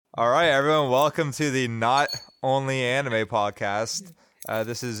All right, everyone, welcome to the Not Only Anime podcast.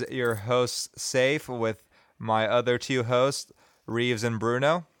 This is your host, Safe, with my other two hosts, Reeves and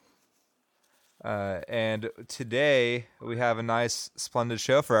Bruno. And today we have a nice, splendid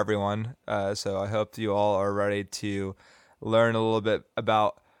show for everyone. So I hope you all are ready to learn a little bit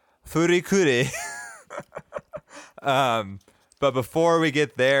about Furikuri. But before we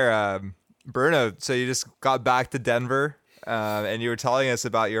get there, Bruno, so you just got back to Denver. And you were telling us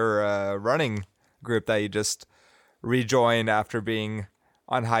about your running group that you just rejoined after being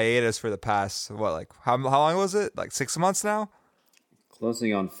on hiatus for the past, how long was it? Like 6 months now?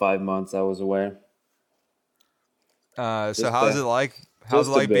 Closing on 5 months I was away. So how's it like? How's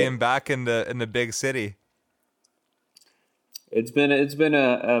it like being back in the big city? It's been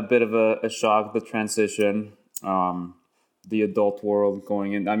a bit of a shock, the transition, the adult world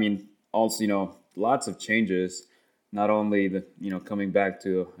going in. I mean, also, lots of changes. Not only coming back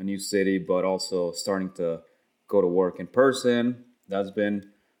to a new city, but also starting to go to work in person. That's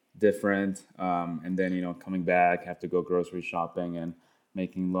been different. And then, coming back, have to go grocery shopping and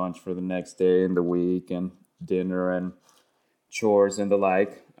making lunch for the next day in the week and dinner and chores and the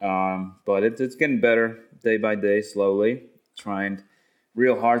like. But it's getting better day by day, slowly. Trying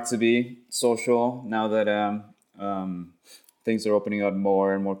real hard to be social now that things are opening up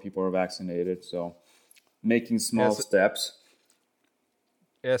more and more people are vaccinated. So making small steps.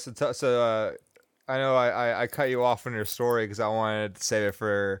 Yeah, so I know I cut you off on your story because I wanted to save it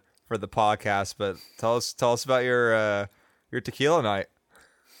for the podcast. But tell us about your tequila night.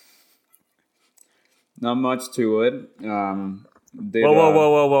 Not much to it. Whoa!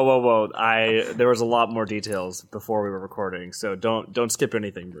 There was a lot more details before we were recording, so don't skip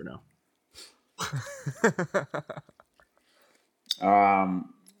anything, Bruno.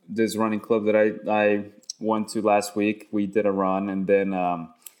 This running club that I went to last week, we did a run, and then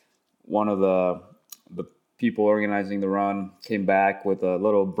one of the people organizing the run came back with a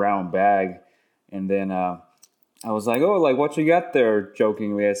little brown bag, and then I was like, "Oh, like what you got there?"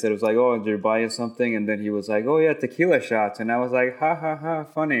 Jokingly, I said, "It was like, oh, did you buy you something?" And then he was like, "Oh yeah, tequila shots," and I was like, "Ha ha ha,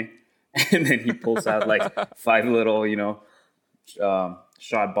 funny." And then he pulls out like 5 little,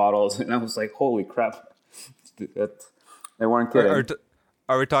 shot bottles, and I was like, "Holy crap!" They weren't kidding.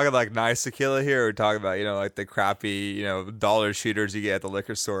 Are we talking like nice tequila here, or are we talking about, like the crappy, dollar shooters you get at the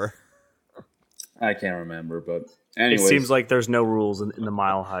liquor store? I can't remember, but anyways. It seems like there's no rules in the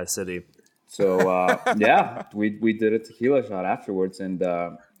Mile High City. So, yeah, we did a tequila shot afterwards. And,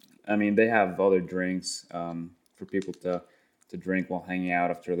 they have other drinks for people to drink while hanging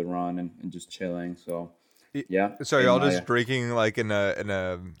out after the run and just chilling. So, yeah. So y'all just drinking like in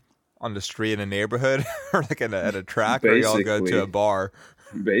a on the street in a neighborhood or like at a track, or y'all go to a bar?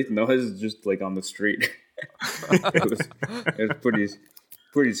 No, it's just like on the street. it was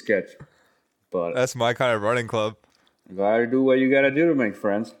pretty sketch. But that's my kind of running club. You gotta do what you gotta do to make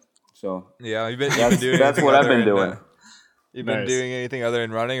friends. So yeah, you've been doing. That's what I've been doing. You've been doing anything other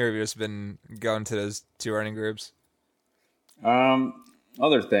than running, or have you just been going to those 2 running groups?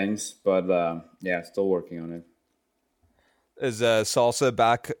 Other things, but yeah, still working on it. Is salsa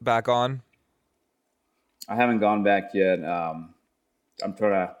back on? I haven't gone back yet. I'm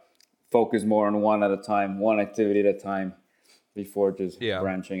trying to focus more on one at a time, one activity at a time, before just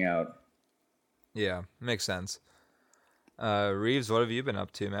branching out. Yeah, makes sense. Reeves, what have you been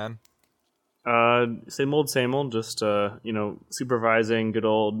up to, man? Same old. Just supervising good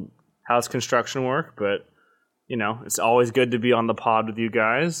old house construction work. But it's always good to be on the pod with you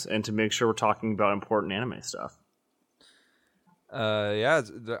guys and to make sure we're talking about important anime stuff. Yeah,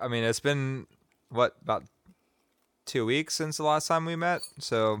 I mean, it's been about 2 weeks since the last time we met,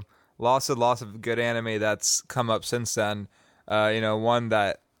 so lots of good anime that's come up since then. One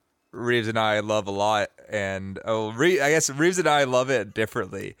that Reeves and I love a lot, and I guess Reeves and I love it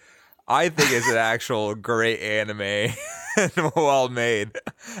differently. I think it's an actual great anime and well made,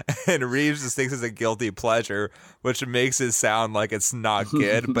 and Reeves just thinks it's a guilty pleasure, which makes it sound like it's not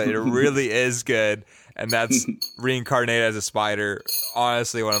good, but it really is good. And that's Reincarnated as a Spider.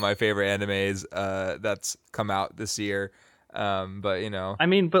 Honestly, one of my favorite animes that's come out this year. But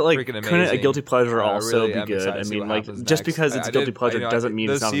like, couldn't a guilty pleasure also really be good? I mean, like, just next. Because it's a guilty pleasure doesn't mean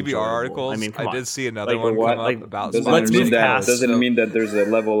it's not CBR enjoyable. articles. I mean, come on. I did see another one come up about. Let's move past. Does it mean that there's a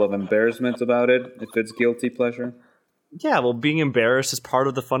level of embarrassment about it if it's guilty pleasure? Yeah, well, being embarrassed is part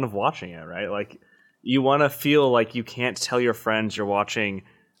of the fun of watching it, right? Like, you want to feel like you can't tell your friends you're watching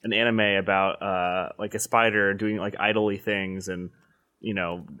an anime about like a spider doing like idly things and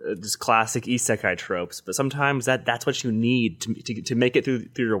just classic isekai tropes. But sometimes that's what you need to make it through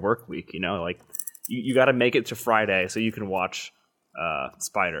your work week. Like you got to make it to Friday so you can watch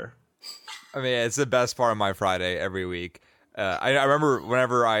Spider. I mean, it's the best part of my Friday every week. I remember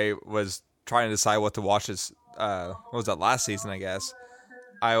whenever I was trying to decide what to watch this, what was that, last season, I guess.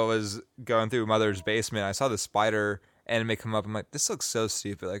 I was going through Mother's basement. I saw the Spider anime come up. I'm like, this looks so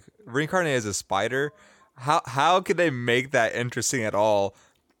stupid. Like, reincarnated as a spider? How could they make that interesting at all?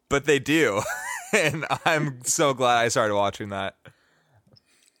 But they do. And I'm so glad I started watching that.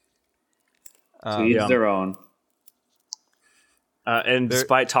 To each their own. And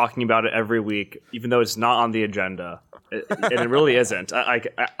despite talking about it every week, even though it's not on the agenda, and it really isn't.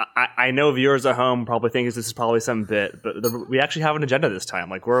 I know viewers at home probably think this is probably some bit, but we actually have an agenda this time.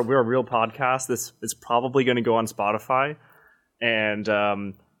 Like, we're a real podcast. This is probably going to go on Spotify, and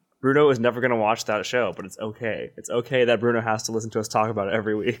Bruno is never going to watch that show, but it's okay. It's okay that Bruno has to listen to us talk about it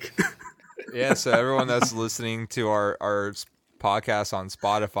every week. Yeah, so everyone that's listening to our podcast on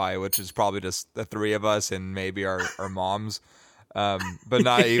Spotify, which is probably just the three of us and maybe our moms, but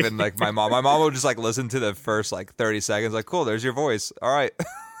not even like my mom. My mom will just like listen to the first like 30 seconds, like, cool, there's your voice. All right.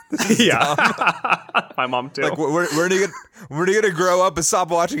 Yeah. My mom too. Like, we're gonna grow up and stop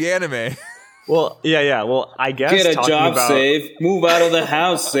watching anime. Well, yeah. Well, I guess get a job, Save. Move out of the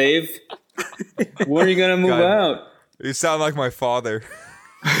house, Save. When are you gonna move out? You sound like my father.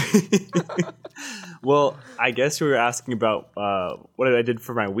 Well, I guess you were asking about what I did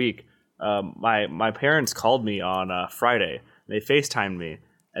for my week. My parents called me on Friday. They FaceTimed me,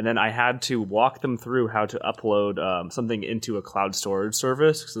 and then I had to walk them through how to upload something into a cloud storage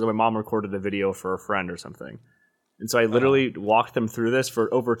service. So my mom recorded a video for a friend or something. And so I literally walked them through this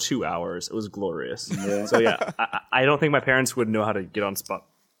for over 2 hours. It was glorious. Yeah. So yeah, I don't think my parents would know how to get on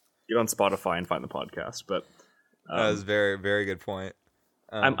Spotify and find the podcast. But that was a very, very good point.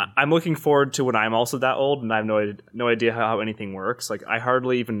 I'm looking forward to when I'm also that old and I have no idea how anything works. Like, I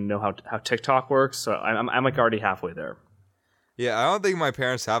hardly even know how TikTok works. So I'm like already halfway there. Yeah, I don't think my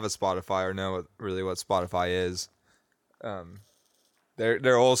parents have a Spotify or know really what Spotify is.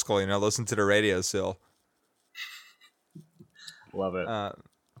 They're old school, listen to the radio still. Love it.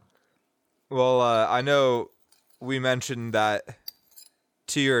 Well, I know we mentioned that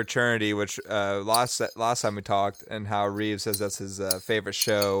To Your Eternity, which last time we talked, and how Reeves says that's his favorite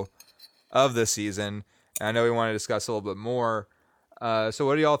show of the season. And I know we want to discuss a little bit more. So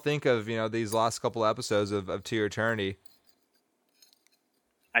what do y'all think of these last couple episodes of To Your Eternity?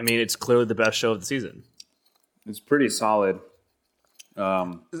 I mean, it's clearly the best show of the season. It's pretty solid.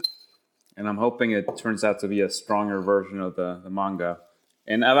 And I'm hoping it turns out to be a stronger version of the manga.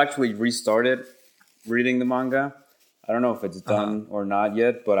 And I've actually restarted reading the manga. I don't know if it's done or not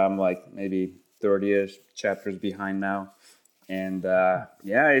yet, but I'm like maybe 30-ish chapters behind now. And the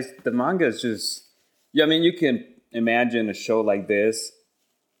manga is just... Yeah, I mean, you can imagine a show like this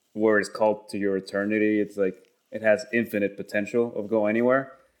where it's called To Your Eternity. It's like it has infinite potential of go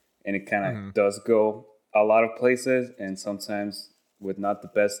anywhere. And it kind of does go a lot of places and sometimes with not the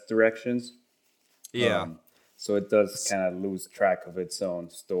best directions. Yeah. So it does kind of lose track of its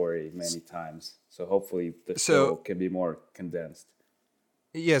own story many times. So hopefully the show can be more condensed.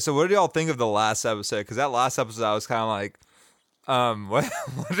 Yeah, so what do y'all think of the last episode? Because that last episode I was kind of like, what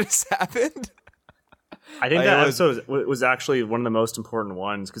just happened? I think that episode was actually one of the most important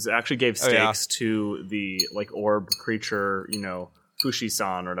ones because it actually gave stakes to the orb creature,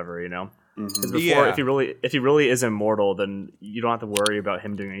 Fushi-san or whatever, Because before, if he really is immortal, then you don't have to worry about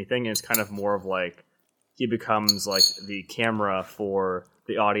him doing anything. And it's kind of more of like he becomes like the camera for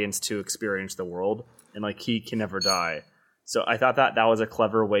the audience to experience the world, and like he can never die. So I thought that was a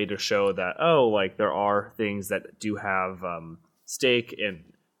clever way to show that there are things that do have stake and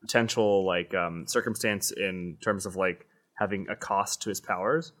potential circumstance in terms of like having a cost to his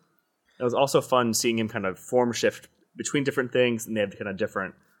powers. It was also fun seeing him kind of form shift between different things, and they have kind of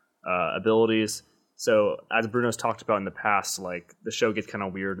different abilities. So as Bruno's talked about in the past, like the show gets kind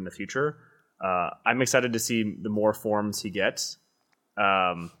of weird in the future. I'm excited to see the more forms he gets.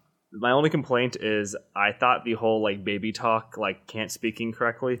 My only complaint is I thought the whole baby talk, can't speaking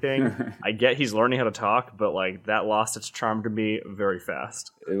correctly thing. I get he's learning how to talk, but that lost its charm to me very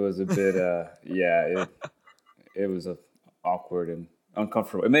fast. It was a bit, it was awkward and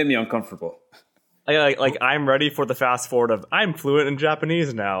uncomfortable. It made me uncomfortable. I'm ready for the fast forward of I'm fluent in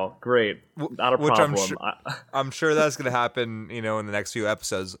Japanese now. Great, not a problem. I'm sure that's going to happen, in the next few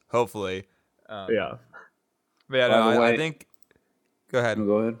episodes. Hopefully. Yeah. But yeah, no, I think. Go ahead.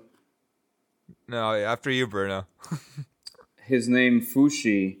 Go ahead. No, after you, Bruno. His name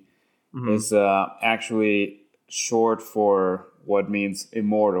Fushi is actually short for what means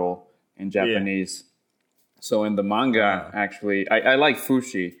immortal in Japanese. Yeah. So in the manga, actually, I like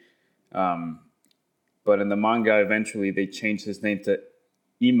Fushi. but in the manga, eventually they changed his name to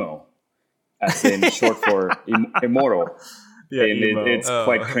Emo, as in short for immortal. Yeah, and emo. it's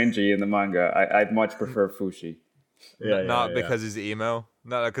quite cringy in the manga. I'd much prefer Fushi. Not because he's emo.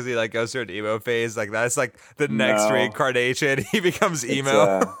 Not because he like goes through an emo phase. Like that's like the next reincarnation. He becomes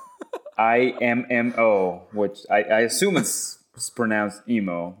emo. IMMO, which I assume it's pronounced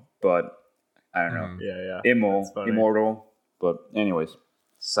emo, but I don't know. Imo, immortal. But anyways,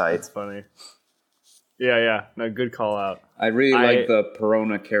 side. It's funny. Yeah. No, good call out. I really like the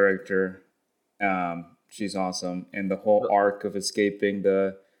Perona character. She's awesome, and the whole arc of escaping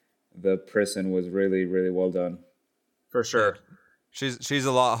the prison was really, really well done. For sure. She's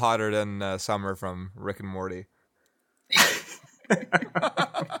a lot hotter than Summer from Rick and Morty.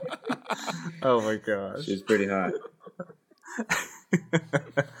 Oh my gosh. She's pretty hot.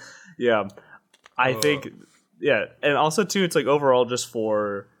 Yeah. I think, and also too, it's like overall just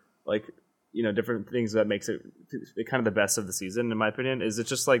for like, you know, different things that makes it kind of the best of the season, in my opinion, is it's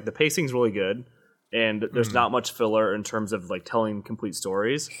just like the pacing's really good, and there's not much filler in terms of like telling complete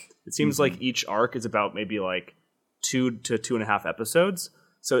stories. It seems like each arc is about maybe like 2 to 2.5 episodes,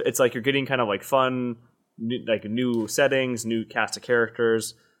 so it's like you're getting kind of like fun, like new settings, new cast of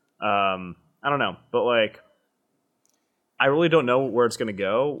characters. I don't know, but like I really don't know where it's going to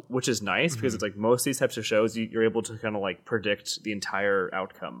go, which is nice because it's like most of these types of shows you're able to kind of like predict the entire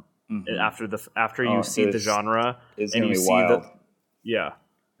outcome after you see the genre and you see wild.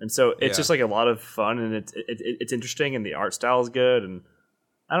 and so it's just like a lot of fun, and it's interesting, and the art style is good, and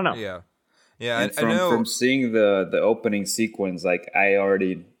I don't know. And from seeing the opening sequence, like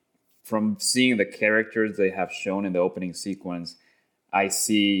from seeing the characters they have shown in the opening sequence, I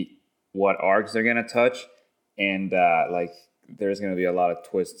see what arcs they're gonna touch, and like there's gonna be a lot of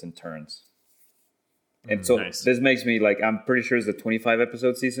twists and turns. And so this makes me like, I'm pretty sure it's a 25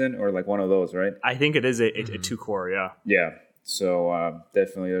 episode season or like one of those, right? I think it is a 2-core, Yeah. So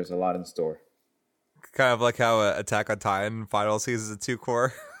definitely there's a lot in store. Kind of like how Attack on Titan final season is a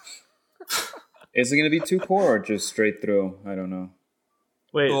 2-core. Is it going to be 2-core or just straight through? I don't know.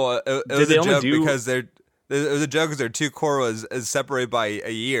 Wait, well, it was a joke because it was a joke because their 2-core was separated by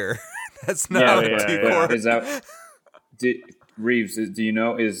a year. That's not 2-core. Is that Reeves? Do you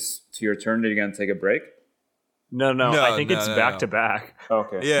know? Is to your turn? Are you going to take a break? No. I think it's back to back.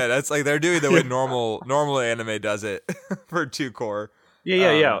 Okay. Yeah, that's like they're doing the way normal anime does it for 2-core.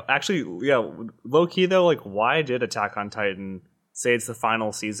 Yeah. Actually, low key though, like why did Attack on Titan say it's the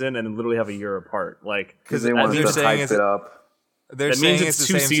final season and literally have a year apart? Like because they wanted to hype it up. They're saying it's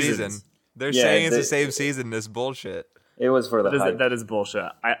the same season. They're saying it's the same season. This bullshit. It was for the hype. That is bullshit.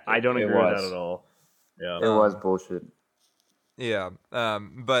 I don't agree with that at all. Yeah, it was bullshit. Yeah,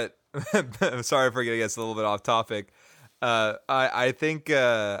 but I'm sorry for getting us a little bit off topic. I think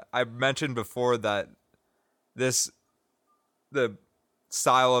I mentioned before that the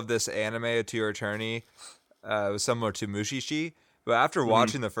style of this anime, To Your Eternity, was similar to Mushishi. But after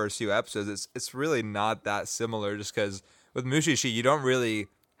watching the first few episodes, it's really not that similar. Just because with Mushishi, you don't really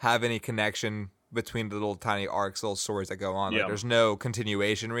have any connection between the little tiny arcs, little stories that go on. Like, there's no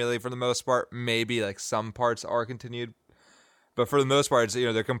continuation really for the most part. Maybe like some parts are continued, but for the most part, it's,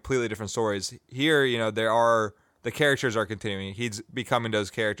 they're completely different stories. Here, the characters are continuing. He's becoming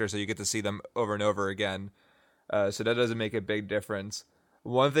those characters, so you get to see them over and over again. So that doesn't make a big difference.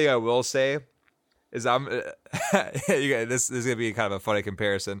 One thing I will say is this is gonna be kind of a funny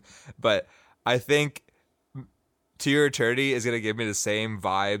comparison, but I think To Your Eternity is gonna give me the same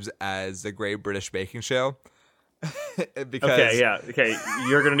vibes as the Great British Baking Show. Because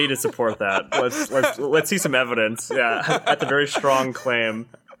you're gonna need to support that. Let's see some evidence. Yeah, that's a very strong claim.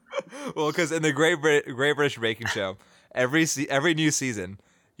 Well, because in the Great British Baking Show, every new season,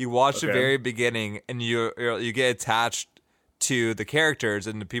 you watch the very beginning and you get attached to the characters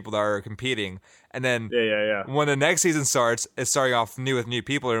and the people that are competing, and then when the next season starts, it's starting off new with new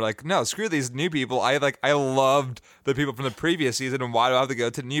people. They're like, no, screw these new people. I loved the people from the previous season, and why do I have to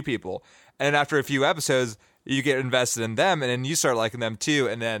go to new people? And then after a few episodes, you get invested in them, and then you start liking them too,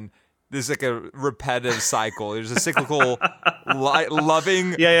 and then there's like a repetitive cycle. There's a cyclical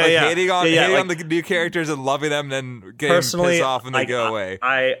loving, hating on the new characters and loving them, and then getting pissed off when they go away.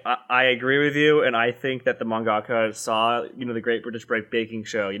 I agree with you, and I think that the mangaka saw, the Great British Baking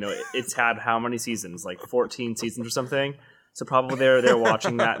Show. It's had how many seasons? Like 14 seasons or something. So probably they're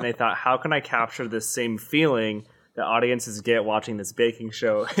watching that, and they thought, how can I capture this same feeling that audiences get watching this baking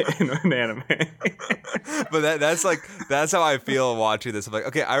show in an anime? But that's how I feel watching this. I'm like,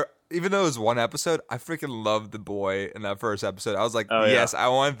 okay, even though it was one episode, I freaking loved the boy in that first episode. I was like, yes, I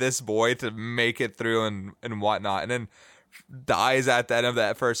want this boy to make it through and whatnot. And then dies at the end of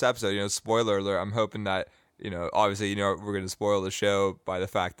that first episode. Spoiler alert. I'm hoping that obviously we're going to spoil the show by the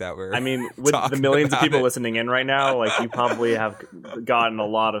fact that we're. I mean, with the millions of people listening in right now, like you probably have gotten a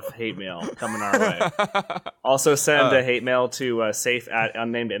lot of hate mail coming our way. Also, send a hate mail to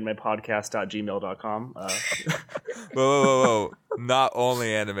safe@unnamedanimePodcast.gmail.com. Whoa! Not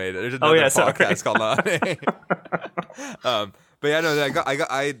only animated. There's another podcast called Unnamed. But yeah, no,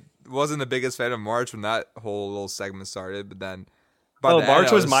 I wasn't the biggest fan of March when that whole little segment started, but then.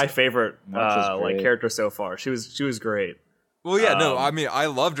 March was my favorite character so far. She was great. Well, yeah, no, I mean, I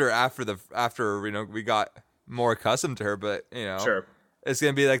loved her after we got more accustomed to her, but sure. It's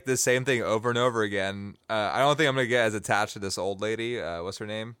gonna be like the same thing over and over again. I don't think I'm gonna get as attached to this old lady. What's her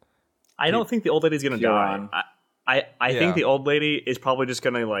name? I don't think the old lady's gonna die. I think the old lady is probably just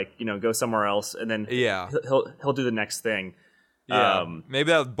gonna go somewhere else, and then he'll do the next thing. Yeah,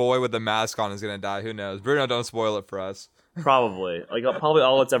 maybe that boy with the mask on is gonna die. Who knows? Bruno, don't spoil it for us. Probably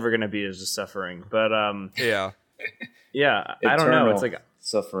all it's ever going to be is just suffering. But yeah, I don't know. It's like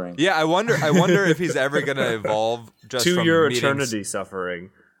suffering. Yeah, I wonder if he's ever going to evolve just to from your meetings. Eternity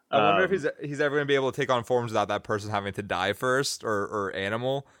suffering. I wonder if he's ever going to be able to take on forms without that person having to die first, or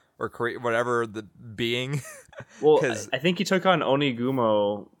animal, or create whatever the being. Well, I think he took on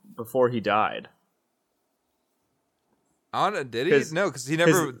Onigumo before he died. Did he? No, because he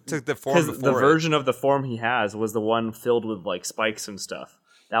never took the form before. The version of the form he has was the one filled with like spikes and stuff.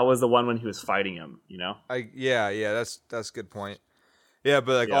 That was the one when he was fighting him. That's a good point. Yeah,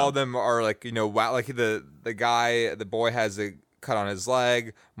 but all of them are like wow, like the boy has a cut on his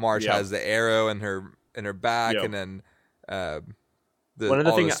leg. March has the arrow in her back, and then one of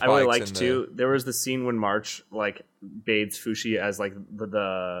the things I really liked too. There was the scene when March like bathes Fushi as like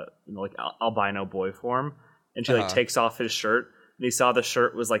the albino boy form. And she takes off his shirt, and he saw the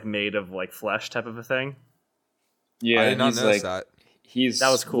shirt was like made of like flesh type of a thing. Yeah, I did not notice that. That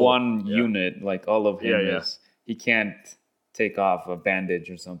was cool. One unit, like all of him is. He can't take off a bandage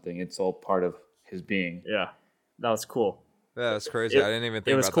or something. It's all part of his being. Yeah, that was cool. Yeah, that's crazy. I didn't even think about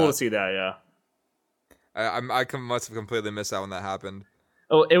that. It was cool to see that. Yeah, I must have completely missed out when that happened.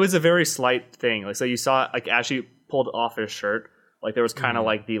 Oh, it was a very slight thing. Like so, you saw like as she pulled off his shirt. Like there was kind of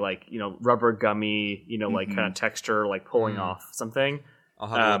like the rubber gummy, like kind of texture, like pulling off something.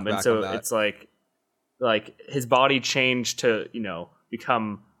 And so it's like his body changed to,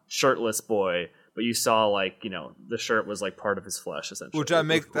 become shirtless boy, but you saw the shirt was like part of his flesh essentially. Which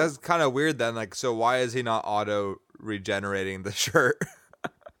that's kind of weird then. Like, so why is he not auto regenerating the shirt?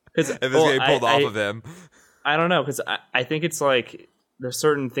 If it's getting pulled off of him. I don't know, because I think it's like there's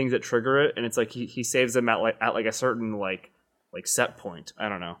certain things that trigger it, and it's like he saves them at a certain like set point. I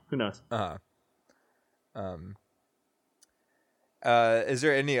don't know. Who knows? Is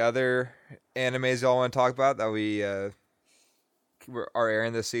there any other animes y'all want to talk about that we are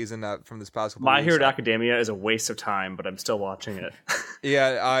airing this season from this past couple My Hero Academia is a waste of time, but I'm still watching it.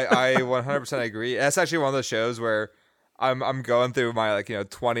 Yeah, I 100% agree. That's actually one of those shows where I'm going through my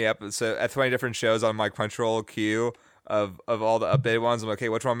 20 episodes, 20 different shows on my Crunchyroll queue of all the updated ones. I'm like, okay,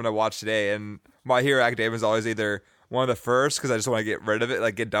 which one I'm going to watch today? And My Hero Academia is always either one of the first because I just want to get rid of it,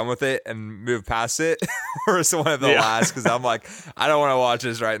 like get done with it and move past it, or it's one of the last because I'm like, I don't want to watch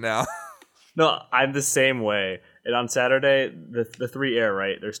this right now. No, I'm the same way. And on Saturday, the three air,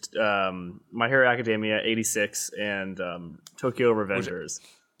 right? There's My Hero Academia, 86, and Tokyo Revengers.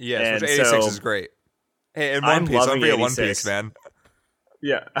 Which 86 is great. Hey, and One Piece. Don't forget One Piece, man.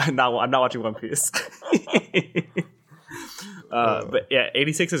 Yeah, I'm not watching One Piece. But yeah,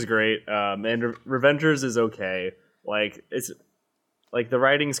 86 is great. And Revengers is okay. Like it's like the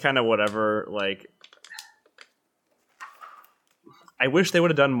writing's kind of whatever. Like I wish they would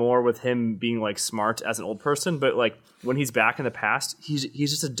have done more with him being like smart as an old person, but like when he's back in the past, he's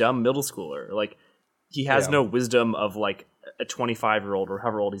just a dumb middle schooler. Like he has no wisdom of like a 25-year-old or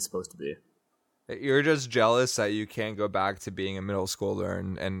however old he's supposed to be. You're just jealous that you can't go back to being a middle schooler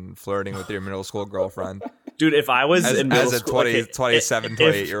and flirting with your middle school girlfriend. Dude, if I was in middle as a school, 27,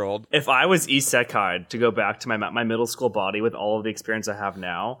 28-year-old. If I was isekai to go back to my middle school body with all of the experience I have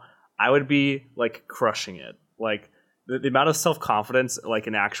now, I would be like crushing it. Like the amount of self-confidence like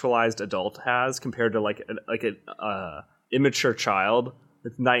an actualized adult has compared to like an immature child,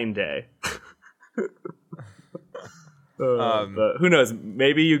 it's night and day. But who knows?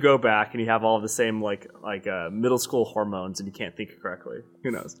 Maybe you go back and you have all the same like middle school hormones and you can't think correctly.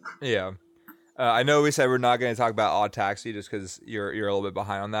 Who knows? Yeah. I know we said we're not going to talk about Odd Taxi just because you're a little bit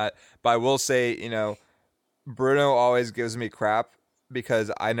behind on that. But I will say, Bruno always gives me crap because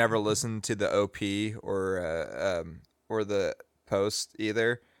I never listened to the OP or the post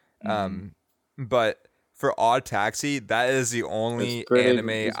either. But for Odd Taxi, that is the only anime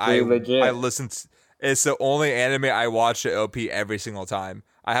it's pretty legit. I listen to. It's the only anime I watch the OP every single time.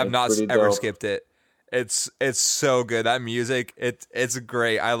 I have It's not pretty ever dope. skipped it. It's so good. That music, it's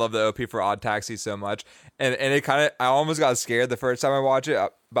great. I love the OP for Odd Taxi so much. And it kind of, I almost got scared the first time I watched it,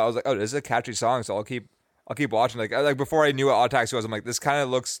 but I was like, oh, this is a catchy song, so I'll keep watching. Like before I knew what Odd Taxi was, I'm like, this kind of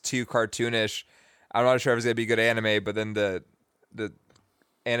looks too cartoonish. I'm not sure if it's gonna be good anime, but then the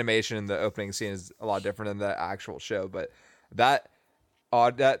animation in the opening scene is a lot different than the actual show. But that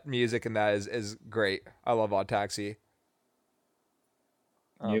music and that is great. I love Odd Taxi.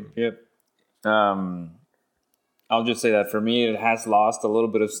 Yep. I'll just say that for me, it has lost a little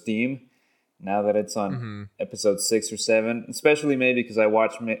bit of steam now that it's on episode 6 or 7. Especially maybe because I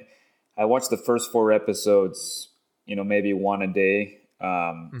watched the first 4 episodes, maybe one a day,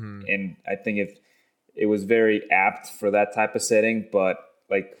 and I think it was very apt for that type of setting. But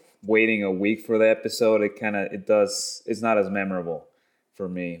like waiting a week for the episode, it's not as memorable for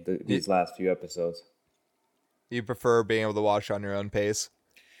me these last few episodes. You prefer being able to watch on your own pace?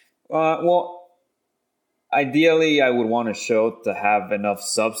 Well, ideally, I would want a show to have enough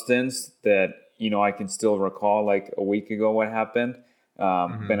substance that I can still recall like a week ago what happened.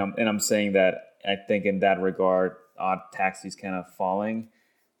 And I'm saying that I think in that regard, Odd Taxi's kind of falling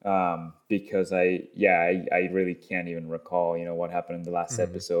because I really can't even recall what happened in the last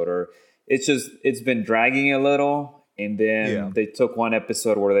episode, or it's been dragging a little, and then they took one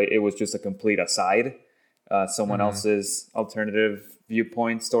episode where it was just a complete aside, someone else's alternative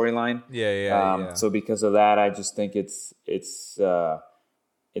viewpoint storyline. So because of that, I just think it's the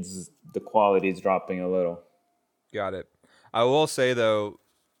quality is dropping a little. Got it. I will say though,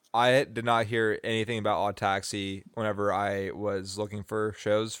 I did not hear anything about Odd Taxi whenever I was looking for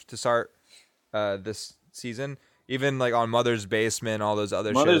shows to start this season. Even like on Mother's Basement, all those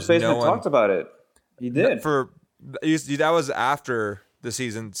other Mother's shows. Basement talked about it. He did. That was after the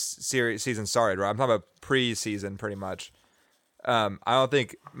season started, right? I'm talking about pre-season, pretty much. I don't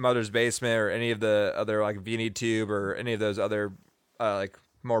think Mother's Basement or any of the other like VNTube or any of those other like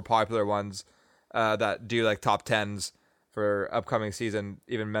more popular ones that do like top 10s for upcoming season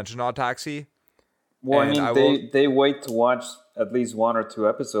even mention Odd Taxi. Well, they wait to watch at least 1 or 2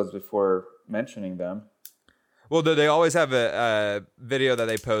 episodes before mentioning them. Well, they always have a video that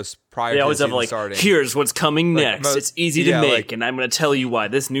they post prior to the season starting. Here's what's coming next. It's easy to make, like, and I'm going to tell you why.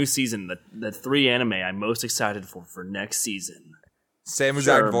 This new season, the 3 anime I'm most excited for next season. Same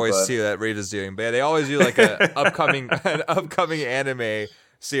exact voice too that Reed is doing, but they always do like an upcoming anime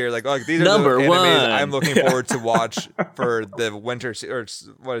series. Like these are Number the animes one. I'm looking forward to watch for the winter or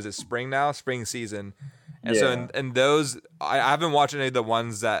what is it? Spring season. And so in those, I haven't watched any of the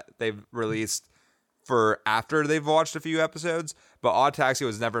ones that they've released for after they've watched a few episodes, but Odd Taxi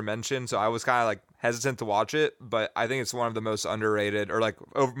was never mentioned, so I was kind of like hesitant to watch it. But I think it's one of the most underrated or like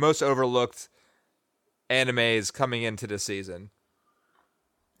most overlooked animes coming into the season.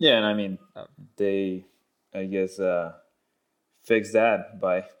 Yeah, and I mean, they, I guess, fixed that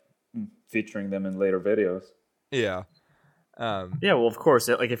by featuring them in later videos. Yeah. Yeah, well, of course.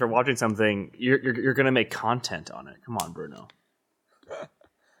 Like, if you're watching something, you're gonna make content on it. Come on, Bruno.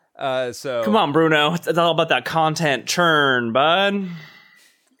 Come on, Bruno. It's all about that content churn, bud.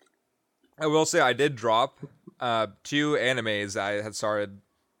 I will say I did drop 2 animes I had started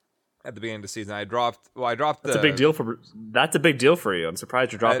at the beginning of the season. I dropped. That's a big deal for you. I'm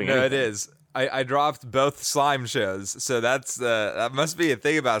surprised you're dropping it. No, it is. I dropped both slime shows, so that must be a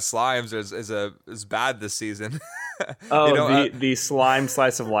thing about slimes is bad this season. Oh, the slime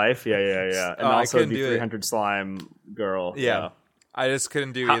slice of life, yeah, and also the 300 it. slime girl, yeah. I just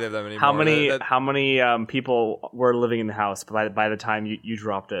couldn't do either of them anymore. How many people were living in the house by the time you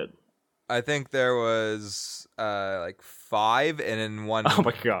dropped it? I think there was like 5, and then one. Oh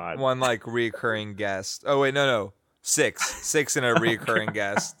my god! One like recurring guest. Oh wait, no, 6 and a recurring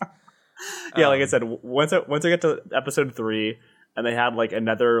guest. Yeah, like I said, once I get to episode 3, and they had like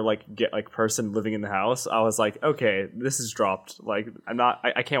another person living in the house, I was like, okay, this is dropped. Like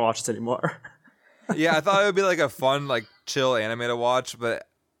I can't watch this anymore. Yeah, I thought it would be like a fun, like chill anime to watch, but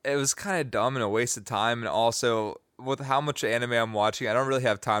it was kind of dumb and a waste of time. And also, with how much anime I'm watching, I don't really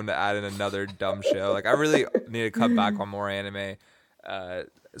have time to add in another dumb show. Like, I really need to cut back on more anime.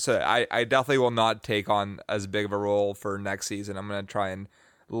 So I definitely will not take on as big of a role for next season. I'm gonna try and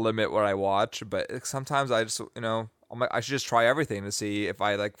limit what I watch, but sometimes I just I'm like, I should just try everything to see if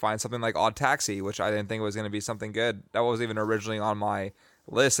I like find something like Odd Taxi, which I didn't think was going to be something good. That wasn't even originally on my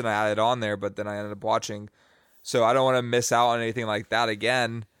list, and I added on there, but then I ended up watching. So I don't want to miss out on anything like that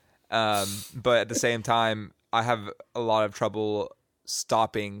again. But at the same time, I have a lot of trouble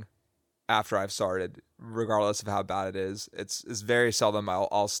stopping after I've started. regardless of how bad it is. It's very seldom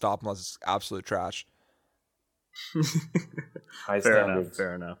I'll stop unless it's absolute trash. High Fair standards. enough.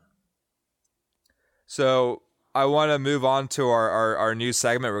 Fair enough. So I want to move on to our new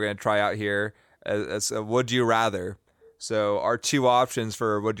segment we're going to try out here as a Would You Rather. So our two options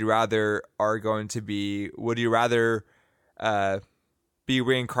for Would You Rather are going to be, would you rather be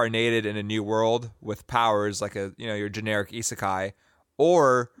reincarnated in a new world with powers like your generic isekai,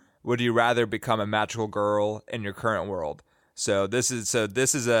 or would you rather become a magical girl in your current world? So this is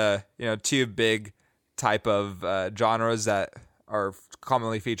a two big type of genres that are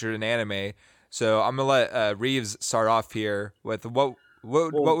commonly featured in anime. So I'm gonna let Reeves start off here with what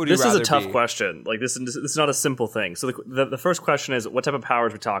would you rather be? This is a tough question. Like this is not a simple thing. So the first question is, what type of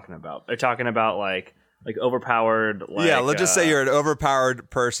powers are we talking about? They're talking about like overpowered. Let's just say you're an overpowered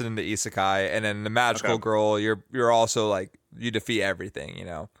person in the isekai, and then the magical girl, you're also like you defeat everything,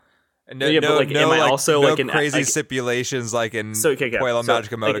 And am I also like crazy stipulations like in Puella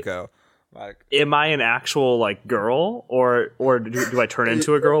Magica Modico? Am I an actual like girl, or do I turn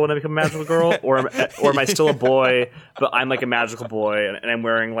into a girl when I become a magical girl, or am I still a boy, but I'm like a magical boy and I'm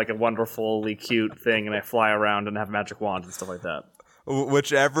wearing like a wonderfully cute thing and I fly around and have magic wands and stuff like that?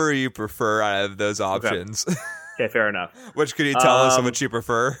 Whichever you prefer out of those options. Okay, fair enough. Which could you tell us which you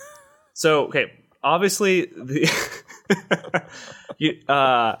prefer? So obviously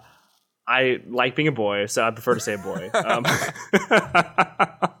I like being a boy, so I prefer to say boy.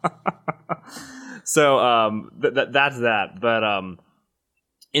 That's that. But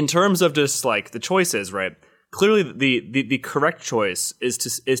in terms of just like the choices, right? Clearly, the correct choice is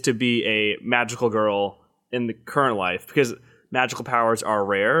to be a magical girl in the current life, because magical powers are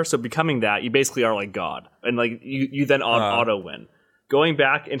rare. So becoming that, you basically are like God, and like you then auto win. Going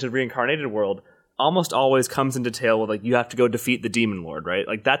back into the reincarnated world almost always comes into tail with like you have to go defeat the demon lord, right?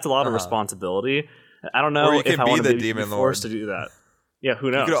 Like that's a lot of responsibility. I don't know if I want to be forced to do that. Yeah,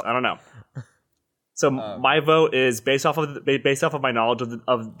 who knows? I don't know. So my vote is based off of my knowledge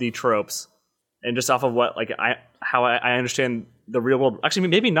of the tropes, and just off of what how I understand the real world. Actually,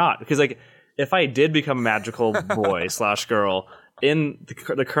 maybe not, because like if I did become a magical boy / girl in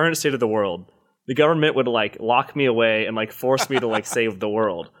the current state of the world, the government would like lock me away and like force me to like save the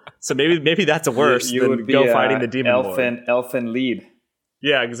world. So maybe that's worse you than would be go fighting the demon lord. Elfin lead.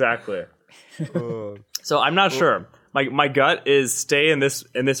 Yeah, exactly. So I'm not sure. My gut is stay in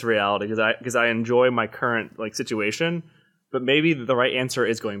this reality because I enjoy my current like situation, but maybe the right answer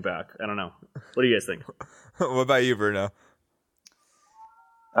is going back. I don't know. What do you guys think? What about you, Bruno?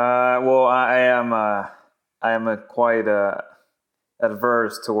 Well, I am quite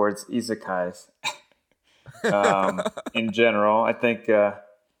adverse towards isekais. In general, I think.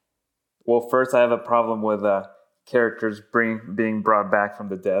 Well, first, I have a problem with characters being brought back from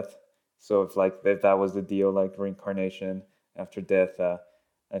the death. So if that was the deal, like reincarnation after death,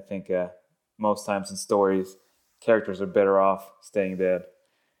 I think most times in stories, characters are better off staying dead.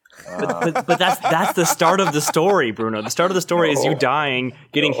 But that's the start of the story, Bruno. The start of the story is you dying,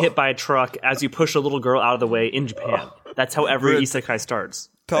 getting hit by a truck as you push a little girl out of the way in Japan. That's how every isekai starts.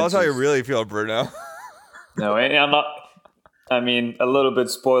 Tell us how you really feel, Bruno. No, I'm not. I mean, a little bit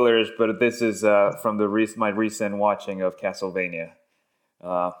spoilers, but this is from my recent watching of Castlevania.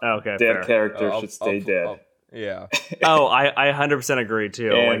 Okay, dead characters should stay dead. Yeah. I 100% agree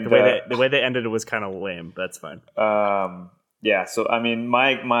too. And, like the way they ended it was kind of lame. But that's fine. Yeah. So I mean,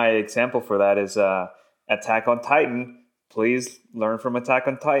 my example for that is Attack on Titan. Please learn from Attack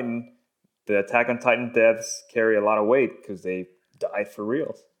on Titan. The Attack on Titan deaths carry a lot of weight because they died for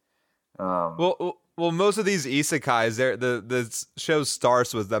real. Well, most of these isekais, the show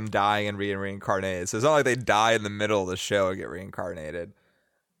starts with them dying and reincarnated. So it's not like they die in the middle of the show and get reincarnated.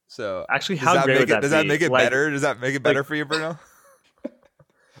 So actually, how great would that be? Does that make it better? Does that make it better for you, Bruno?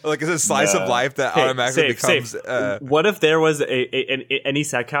 Like, is it a slice of life that automatically becomes? What if there was an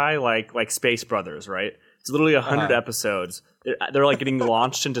isekai like Space Brothers, right? It's literally 100 episodes. They're like getting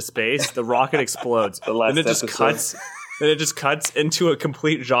launched into space. The rocket explodes, and it just cuts. Then it just cuts into a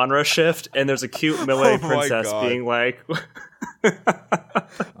complete genre shift, and there's a cute melee princess being like.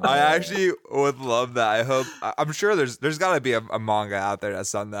 I actually would love that. I'm sure there's got to be a manga out there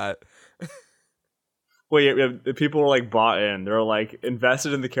that's done that. Well, yeah, people were like bought in. They're like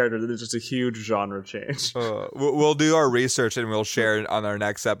invested in the character. There's just a huge genre change. We'll do our research and we'll share it on our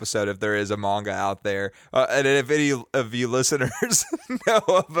next episode if there is a manga out there. And if any of you listeners know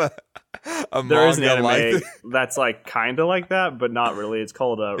of a manga, there is an anime that's like kind of like that, but not really. It's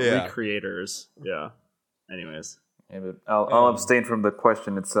called Recreators. Yeah. Anyways, yeah, but I'll abstain from the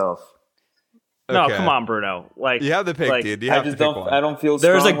question itself. No, Okay. come on, Bruno. Like You have the pick, like, dude. You I have just to pick don't. one. I don't feel.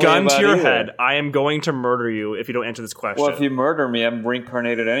 There's a strongly gun to about your either. head. I am going to murder you if you don't answer this question. Well, if you murder me, I'm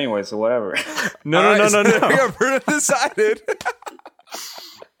reincarnated anyway. So whatever. no, All right, so there we no. go. Bruno decided.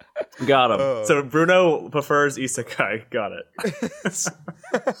 Got him. So Bruno prefers isekai. Got it. Safe,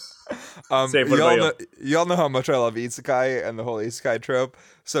 what y'all, about know, y'all know how much I love isekai and the whole isekai trope.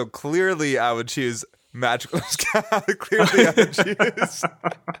 So clearly, I would choose magical. Clearly, I would choose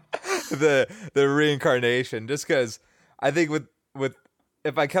the reincarnation, just because I think with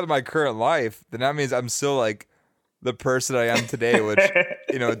if I kept my current life, then that means I'm still like the person I am today. Which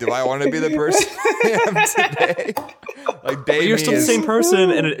do I want to be the person I am today? Like, But you're still the same person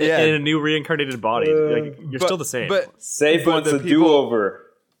in Yeah. a new reincarnated body. Like, you're still the same. But Safe But wants the a people- do-over.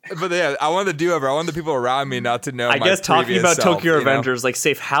 But yeah, I want the do-over. I want the people around me not to know. I my guess talking previous about self, Tokyo you know? Revengers, like,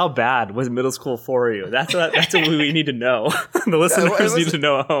 Safe, how bad was middle school for you? That's what we need to know. The listeners wasn't- need to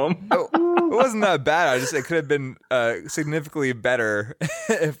know at home. It wasn't that bad. It could have been significantly better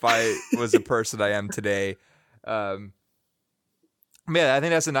if I was the person I am today. Yeah, I think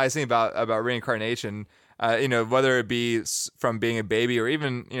that's the nice thing about reincarnation. Whether it be from being a baby or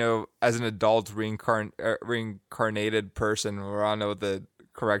even as an adult reincarnated person, or I don't know what the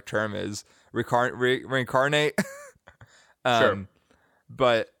correct term is, reincarnate. Sure.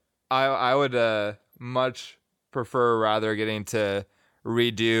 But I would much prefer rather getting to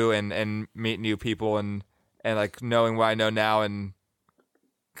redo and meet new people and like knowing what I know now and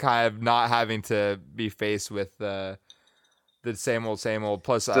kind of not having to be faced with the same old.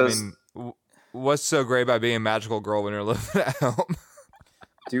 Plus, what's so great about being a magical girl when you're living at home?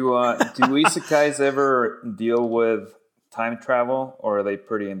 Do isekais ever deal with time travel, or are they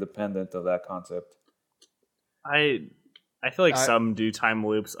pretty independent of that concept? I feel like some do time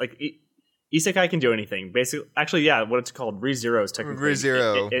loops. Like isekai can do anything. Basically, actually, yeah, what it's called, ReZero is technically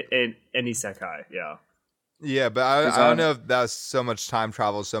ReZero. an isekai. Yeah. Yeah, but I don't know if that's so much time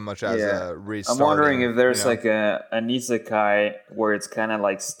travel so much as restarting. I'm wondering if there's like an isekai where it's kind of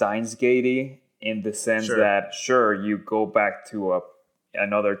like Steins Gate in the sense that you go back to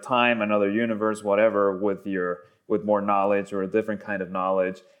another time, another universe, whatever, with more knowledge or a different kind of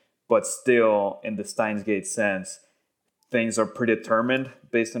knowledge, but still in the Steins Gate sense, things are predetermined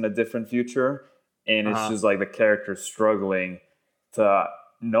based on a different future, and it's just like the character struggling to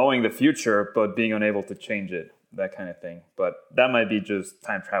knowing the future but being unable to change it, that kind of thing. But that might be just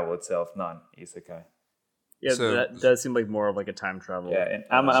time travel itself, not isekai. Yeah, So- that does seem like more of like a time travel. Yeah, and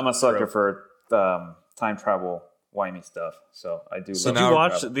I'm a sucker for time travel whiny stuff, so I do. So love Did you now-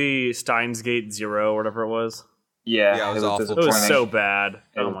 watch the Steins Gate Zero or whatever it was? Yeah, it was awful. It was disappointing. so bad. It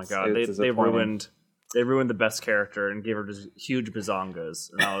Oh was- my god, it they was disappointing. ruined the best character and gave her just huge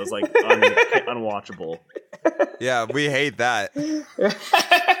bazongas, and I was like unwatchable. Yeah, we hate that.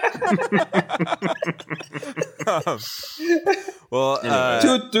 Well,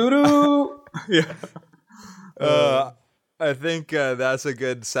 Doo-doo-doo. I think that's a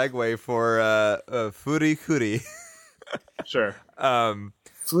good segue for Furikuri. Sure.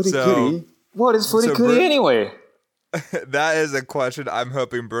 Furikuri? What is Furikuri Bru- anyway? That is a question I'm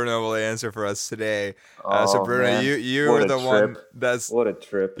hoping Bruno will answer for us today. Oh, So Bruno, man. you What are a the one trip. that's What a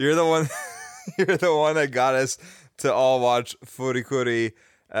trip. you're the one you're the one that got us to all watch Furikuri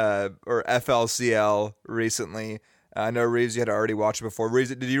or FLCL recently. I know Reeves, you had already watched it before. Reeves,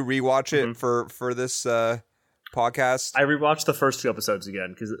 did you rewatch it for this podcast? I rewatched the first two episodes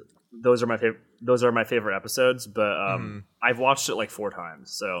again because those are my favorite. Those are my favorite episodes. But I've watched it like 4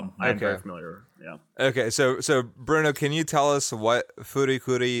 times, so I'm very familiar. Yeah. Okay, so Bruno, can you tell us what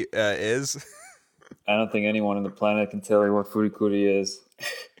Furikuri is? I don't think anyone on the planet can tell you what Furikuri is.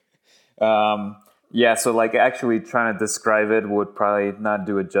 Yeah, so like actually trying to describe it would probably not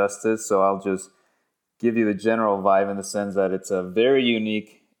do it justice, so I'll just give you the general vibe in the sense that it's a very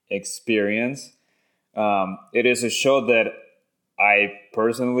unique experience. It is a show that I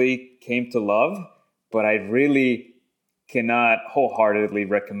personally came to love, but I really cannot wholeheartedly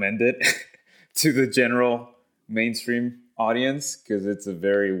recommend it to the general mainstream audience because it's a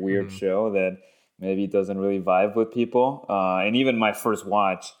very weird show that maybe doesn't really vibe with people. And even my first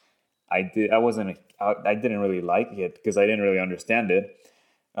watch, I didn't really like it because I didn't really understand it.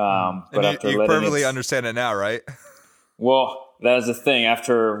 But And after you letting perfectly it, understand it now, right? well, that was the thing.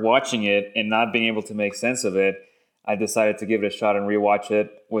 After watching it and not being able to make sense of it, I decided to give it a shot and rewatch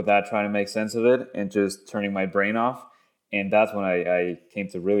it without trying to make sense of it and just turning my brain off. And that's when I came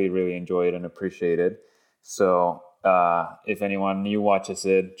to really, really enjoy it and appreciate it. So if anyone new watches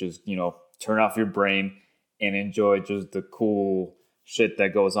it, just, turn off your brain and enjoy just the cool shit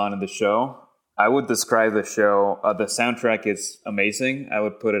that goes on in the show. I would describe the show. The soundtrack is amazing. I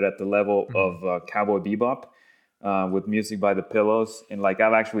would put it at the level of Cowboy Bebop, with music by the Pillows. And like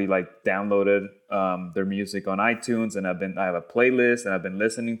I've actually like downloaded their music on iTunes, and I have a playlist, and I've been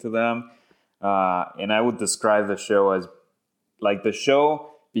listening to them. And I would describe the show as like the show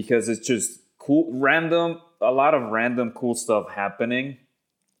because it's just cool, a lot of random cool stuff happening.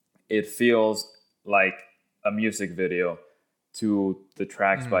 It feels like a music video to the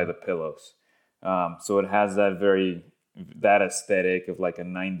tracks by the Pillows. So it has that aesthetic of like a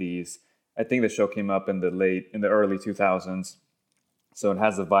 90s. I think the show came up in the early 2000s. So it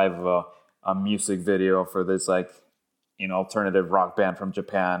has the vibe of a music video for this like, alternative rock band from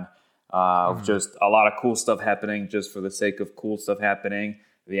Japan. Just a lot of cool stuff happening just for the sake of cool stuff happening.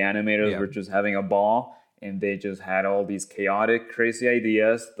 The animators were just having a ball, and they just had all these chaotic, crazy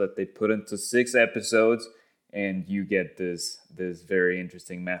ideas that they put into 6 episodes, and you get this very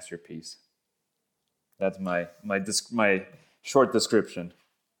interesting masterpiece. That's my short description.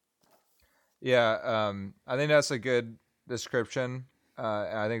 Yeah, I think that's a good description.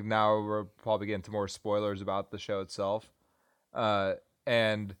 And I think now we're probably getting to more spoilers about the show itself.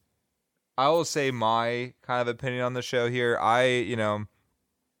 And I will say my kind of opinion on the show here. I,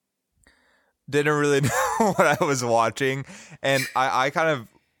 didn't really know what I was watching, and I kind of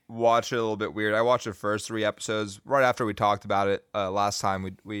watched it a little bit weird. I watched the first 3 episodes right after we talked about it last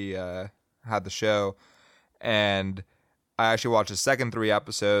time we had the show, and I actually watched the second 3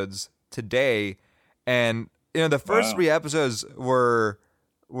 episodes today, and the first 3 episodes were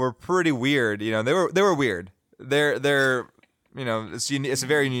pretty weird. They were weird. They're it's a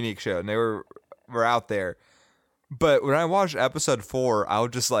very unique show, and they were out there. But when I watched episode 4, I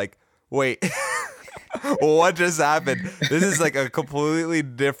was just like, wait, what just happened? This is like a completely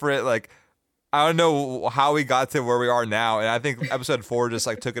different, like, I don't know how we got to where we are now. And I think episode 4 just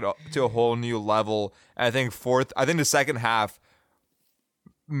like took it to a whole new level. And I think the second half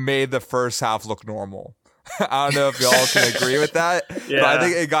made the first half look normal. I don't know if y'all can agree with that. Yeah.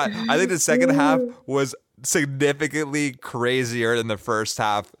 But I think the second half was significantly crazier than the first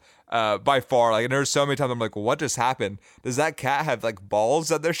half. By far, like, and there's so many times I'm like, what just happened? Does that cat have like balls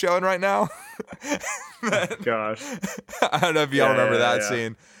that they're showing right now? Gosh, I don't know if y'all remember that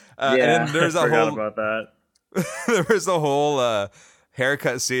scene. And then there's I forgot about that. There was a whole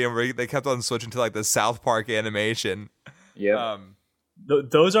haircut scene where they kept on switching to like the South Park animation. Yeah.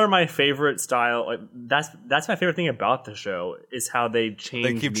 Those are my favorite style. Like that's my favorite thing about the show is how they change.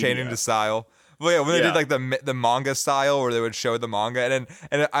 They keep changing the style. Well, yeah, when they did like the manga style where they would show the manga,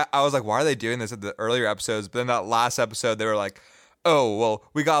 and I was like, why are they doing this at the earlier episodes? But then that last episode, they were like, oh, well,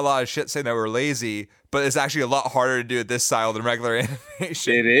 we got a lot of shit saying that we're lazy, but it's actually a lot harder to do it this style than regular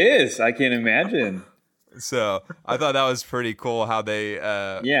animation. It is. I can imagine. So I thought that was pretty cool how they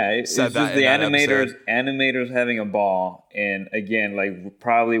it's said that just the episode. animators having a ball, and again, like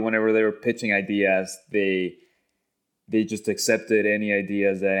probably whenever they were pitching ideas, they just accepted any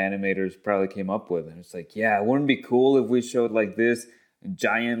ideas that animators probably came up with. And it's like, yeah, wouldn't it be cool if we showed like this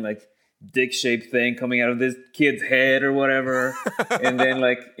giant like dick-shaped thing coming out of this kid's head or whatever. And then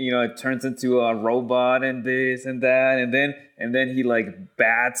like, it turns into a robot and this and that. And then he like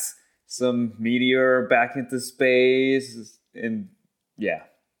bats some meteor back into space. And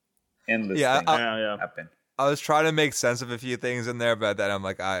endless things happen. I was trying to make sense of a few things in there, but then I'm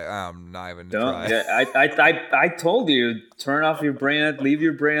like, I'm not even trying. Yeah, I told you, turn off your brain, leave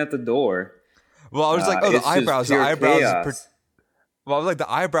your brain at the door. Well, I was like, the eyebrows. Well, I was like,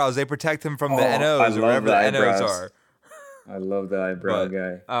 the eyebrows, they protect him from the NOs or whatever the NOs are. I love the eyebrow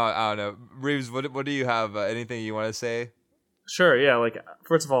guy. I don't know. Reeves, what do you have? Anything you want to say? Sure, yeah. Like,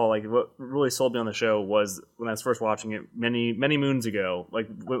 first of all, like, what really sold me on the show was when I was first watching it many moons ago. Like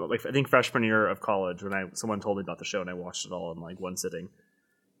I think freshman year of college, when someone told me about the show and I watched it all in like one sitting.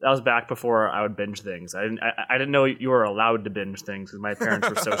 That was back before I would binge things. I didn't know you were allowed to binge things because my parents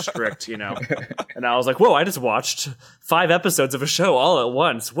were so strict, And I was like, whoa! I just watched 5 episodes of a show all at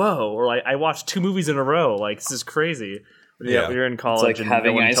once. Whoa! Or like I watched 2 movies in a row. Like this is crazy. Yeah, when you're in college, it's like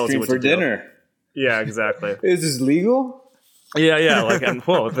having ice cream for dinner. Yeah, exactly. Is this legal? Yeah. Like,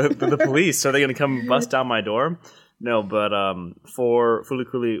 whoa, the police, are they going to come bust down my door? No, but for Fooly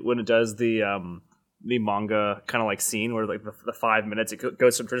Cooly, when it does the manga kind of like scene where like the 5 minutes, it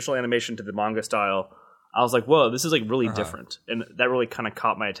goes from traditional animation to the manga style. I was like, whoa, this is like really different. And that really kind of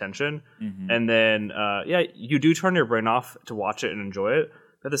caught my attention. Mm-hmm. And then, you do turn your brain off to watch it and enjoy it.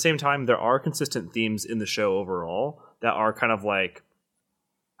 But at the same time, there are consistent themes in the show overall that are kind of like,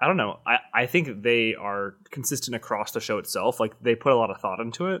 I don't know. I think they are consistent across the show itself. Like they put a lot of thought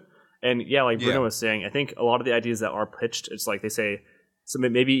into it. And like Bruno was saying, I think a lot of the ideas that are pitched, it's like they say So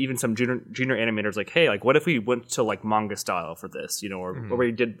maybe even some junior animators like, hey, like what if we went to like manga style for this, or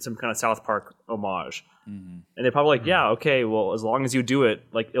we did some kind of South Park homage. And they're probably like, yeah, okay, well, as long as you do it,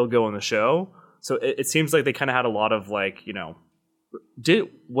 like it'll go in the show. So it seems like they kind of had a lot of like,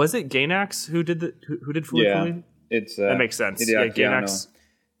 was it Gainax who did Fooly Yeah, Cooly? it's That makes sense. Hideaki Yeah, Anno. Gainax.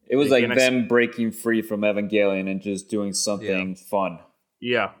 It was like Gainax- them breaking free from Evangelion and just doing something fun.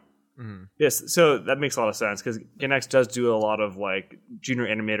 Yeah. Yes, so that makes a lot of sense because Gainax does do a lot of like junior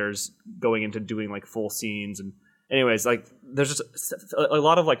animators going into doing like full scenes, and anyways, like there's just a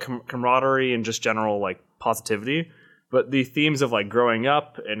lot of like camaraderie and just general like positivity. But the themes of like growing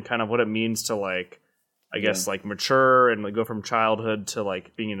up and kind of what it means to like, I guess like mature and like go from childhood to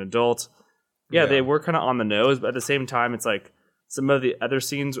like being an adult. Yeah, they were kind of on the nose, but at the same time, it's like some of the other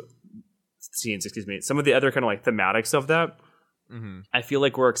some of the other kind of like thematics of that. I feel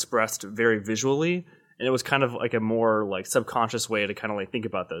like were expressed very visually, and it was kind of like a more like subconscious way to kind of like think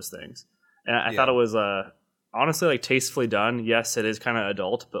about those things. And I thought it was honestly like tastefully done. Yes, it is kind of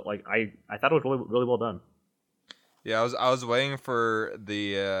adult, but like I thought it was really really well done. Yeah, I was waiting for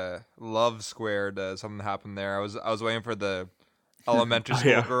the love square to something happen there. I was waiting for the elementary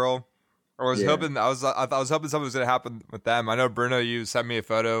school girl. Or was hoping I was hoping something was gonna happen with them. I know Bruno, you sent me a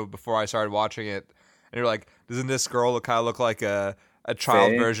photo before I started watching it, and you're like, "Doesn't this girl kind of look like a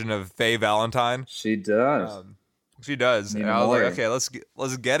child version of Faye Valentine?" She does. She does. And I was like, "Okay, let's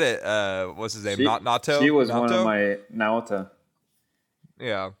get it." What's his name? Nato. She was Nato? one of my Naota.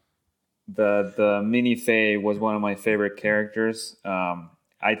 Yeah. The mini Faye was one of my favorite characters.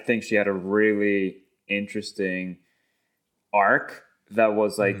 I think she had a really interesting arc that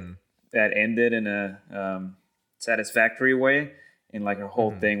was like that ended in a satisfactory way, in like her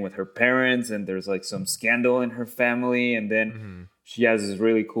whole thing with her parents, and there's like some scandal in her family, and then she has this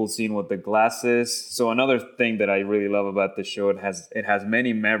really cool scene with the glasses. So another thing that I really love about the show, it has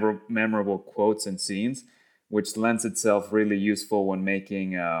many memorable quotes and scenes, which lends itself really useful when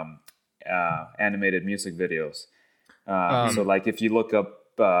making animated music videos. So like if you look up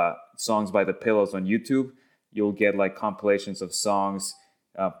songs by the Pillows on YouTube, you'll get like compilations of songs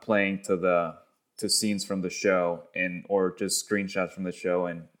playing to scenes from the show, or just screenshots from the show,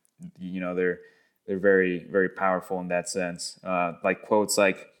 and they're very very powerful in that sense. Like quotes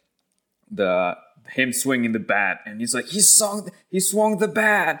like him swinging the bat, and he's like he swung the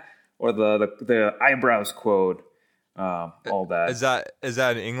bat, or the eyebrows quote. All that. Is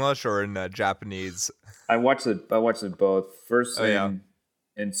that in English or in Japanese? I watched it both. First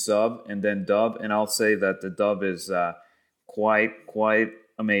in sub and then dub, and I'll say that the dub is quite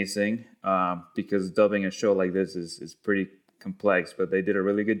amazing, because dubbing a show like this is pretty complex, but they did a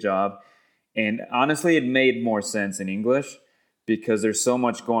really good job. And honestly, it made more sense in English because there's so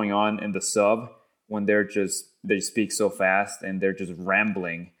much going on in the sub when they speak so fast and they're just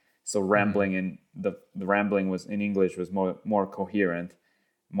rambling. So rambling in the rambling was in English was more coherent,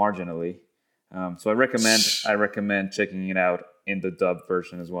 marginally. So I recommend checking it out in the dub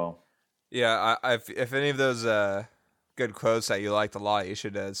version as well. Yeah, if any of those good quotes that you liked a lot, you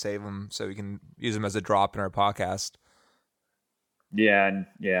should save them so we can use them as a drop in our podcast. Yeah,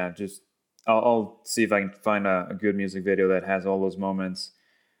 just I'll see if I can find a good music video that has all those moments.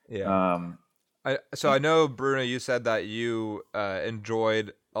 Yeah. I know, Bruno, you said that you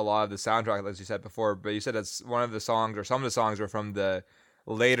enjoyed a lot of the soundtrack, as you said before, but you said that's one of the songs, or some of the songs were from the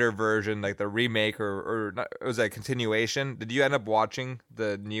later version, like the remake, or not, it was a continuation. Did you end up watching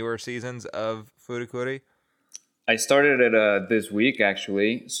the newer seasons of Furikuri? I started it this week,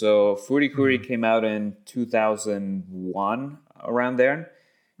 actually. So Furikuri came out in 2001, around there.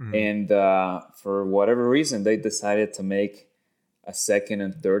 And for whatever reason, they decided to make a second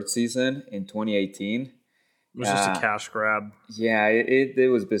and third season in 2018. It was just a cash grab. Yeah, it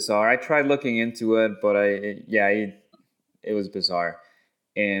was bizarre. I tried looking into it, but it was bizarre.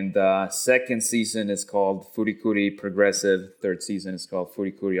 And second season is called Furikuri Progressive. Third season is called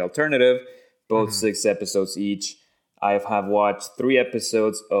Furikuri Alternative. Both 6 episodes each. I have watched 3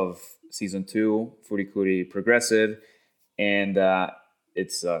 episodes of season 2, Furikuri Progressive, and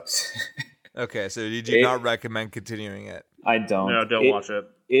it sucks. Okay, so you do not recommend continuing it? I don't. No, don't watch it.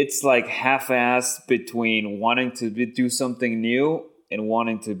 It's like half-assed between wanting to do something new and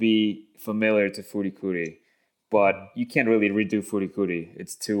wanting to be familiar to Furikuri. But you can't really redo Furikuri.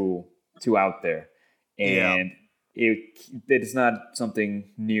 It's too out there. And it's not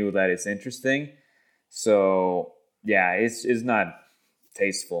something new that is interesting. So, yeah, it's not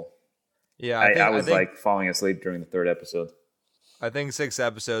tasteful. Yeah, I was like falling asleep during the 3rd episode. I think 6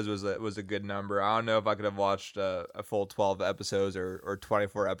 episodes was a good number. I don't know if I could have watched a full 12 episodes or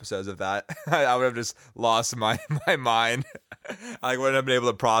 24 episodes of that. I would have just lost my mind. I wouldn't have been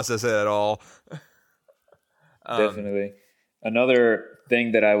able to process it at all. Definitely. Another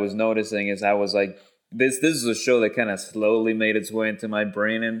thing that I was noticing is I was like, this is a show that kind of slowly made its way into my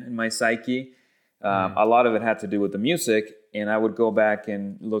brain and my psyche. A lot of it had to do with the music, and I would go back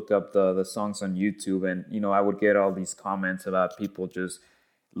and look up the songs on YouTube, and I would get all these comments about people just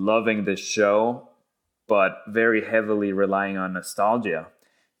loving the show, but very heavily relying on nostalgia,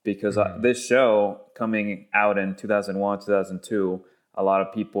 because this show coming out in 2001, 2002, a lot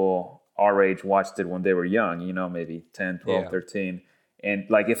of people our age watched it when they were young, maybe 10, 12, 13. And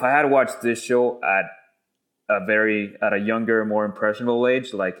like, if I had watched this show at a younger, more impressionable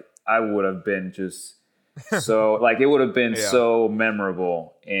age, like, I would have been just so like, it would have been so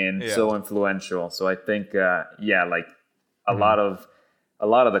memorable and so influential. So I think like a lot of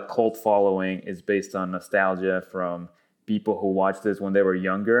the cult following is based on nostalgia from people who watched this when they were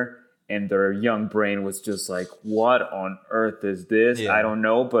younger, and their young brain was just like, what on earth is this? I don't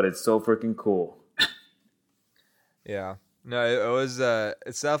know, but it's so freaking cool. Yeah. No, it was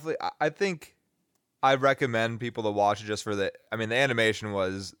it's definitely, I think I recommend people to watch it just for the animation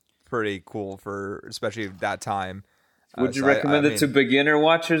was pretty cool for especially that time. Would you recommend it to beginner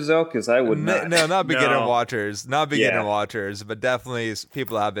watchers though? Because I would not. No, not beginner watchers, watchers, but definitely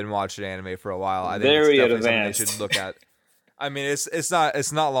people that have been watching anime for a while. I think very it's definitely advanced. something they should look at. I mean, it's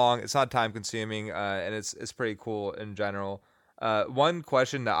not long, it's not time consuming, and it's pretty cool in general. One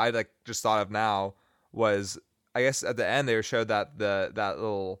question that I just thought of now was, I guess at the end they showed that that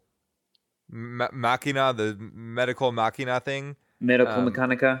little machina, the medical machina thing. Medical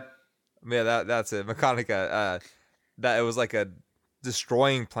Mechanica. Yeah, that's it. Mechanica. That it was like a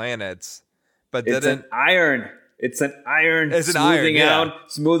destroying planets, but it's an iron. It's an iron. It's an iron.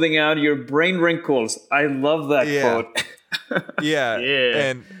 Smoothing out your brain wrinkles. I love that quote.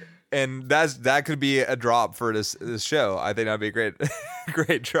 Yeah. And that could be a drop for this show. I think that'd be a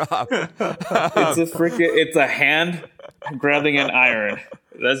great drop. It's a hand grabbing an iron.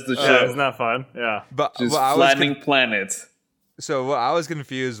 That's the show. Isn't that fun? Yeah. But just flattening planets. So what I was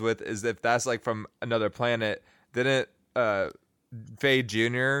confused with is if that's like from another planet, didn't Faye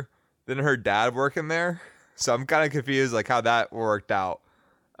Jr., didn't her dad work in there? So I'm kind of confused like how that worked out.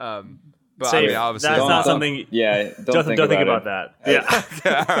 But obviously, that's not something. Don't think about that. Yeah.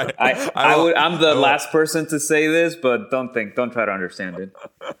 Okay, all right. I'm the last person to say this, but don't try to understand it.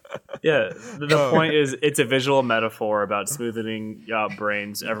 Yeah, the point is, it's a visual metaphor about smoothing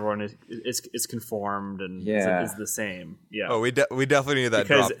brains. Everyone is conformed and is the same. Yeah. Oh, we definitely need that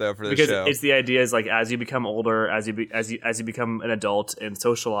drop though for the show. Because it's the idea is like, as you become older, as you become an adult and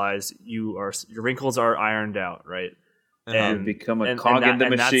socialize, your wrinkles are ironed out, right? And you become a cog in the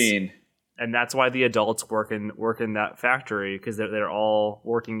machine. And that's why the adults work in that factory, because they're all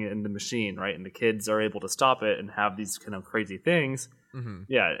working in the machine, right? And the kids are able to stop it and have these kind of crazy things. Mm-hmm.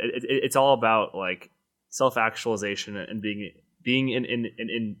 Yeah, it's all about like self-actualization and being an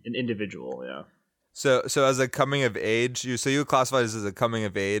individual. Yeah. So as a coming of age, you classify this as a coming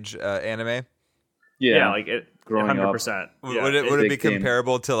of age anime? Yeah, like it. Growing 100%. up. Yeah. Would it be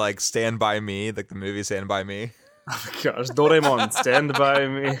comparable to like Stand By Me, like the movie Stand By Me? Oh my gosh, Doraemon, Stand By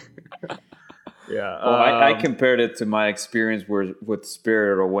Me. Yeah. Well, I compared it to my experience with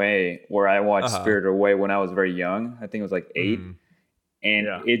Spirited Away, where I watched Spirited Away when I was very young. I think it was like 8. And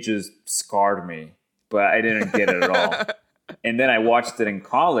it just scarred me. But I didn't get it at all. And then I watched it in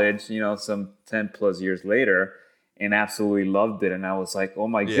college, some 10 plus years later, and absolutely loved it. And I was like, oh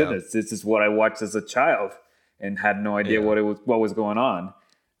my goodness, this is what I watched as a child and had no idea what was going on.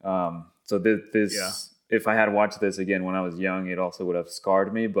 So this if I had watched this again when I was young, it also would have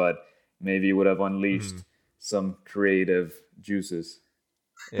scarred me, but maybe it would have unleashed some creative juices.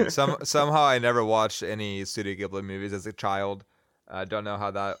 Yeah, somehow I never watched any Studio Ghibli movies as a child. I don't know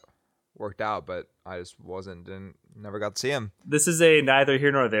how that worked out, but I just never got to see him. This is a neither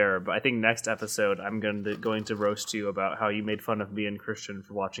here nor there, but I think next episode I'm going to roast you about how you made fun of me and Christian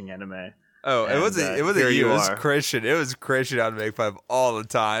for watching anime. Oh, it wasn't you. It was Christian. It was Christian I'd make fun of all the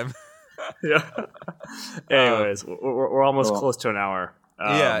time. Yeah. Anyways, we're almost close to an hour.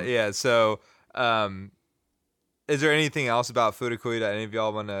 Yeah. So, is there anything else about Furikuri that any of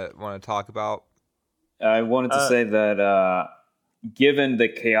y'all want to talk about? I wanted to say that given the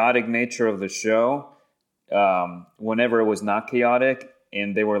chaotic nature of the show, whenever it was not chaotic,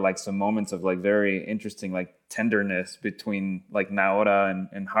 and there were like some moments of like very interesting like tenderness between like Naora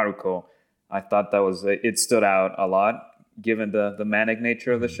and Haruko, I thought it stood out a lot given the manic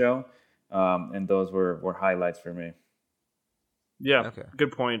nature of the show. And those were highlights for me. Yeah, Okay.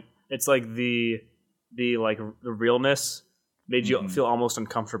 good point. It's like the realness made you feel almost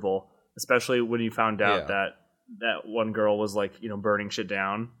uncomfortable, especially when you found out Yeah. that one girl was like, burning shit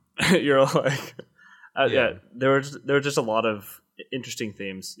down. You're like, Yeah. there were just a lot of interesting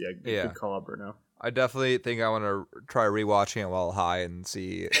themes. Yeah, Yeah. good call out, Bruno. I definitely think I want to try rewatching it while high and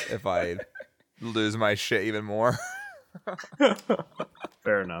see if I lose my shit even more.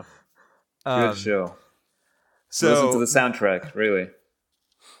 Fair enough. Good show. So Listen to the soundtrack, really.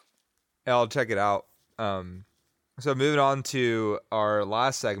 I'll check it out. So moving on to our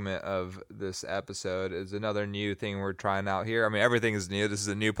last segment of this episode is another new thing we're trying out here. I mean, everything is new. This is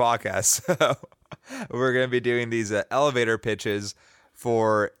a new podcast. So we're going to be doing these elevator pitches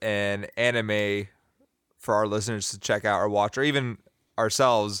for an anime for our listeners to check out or watch, or even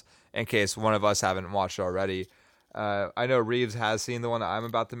ourselves in case one of us haven't watched it already. I know Reeves has seen the one that I'm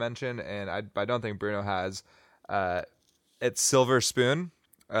about to mention, and I don't think Bruno has. It's Silver Spoon.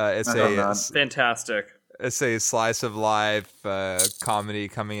 It's Fantastic. It's a slice of life comedy,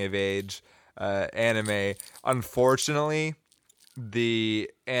 coming of age anime. Unfortunately, the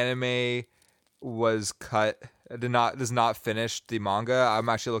anime was cut. Does not finish the manga. I'm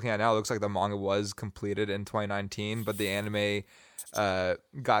actually looking at it now. It looks like the manga was completed in 2019, but the anime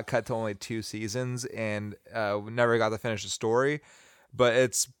got cut to only 2 seasons and never got to finish the story. But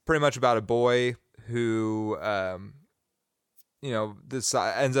it's pretty much about a boy who this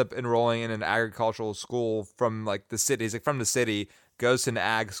ends up enrolling in an agricultural school from like the city. He's like from the city, goes to an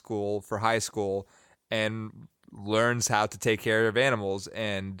ag school for high school, and learns how to take care of animals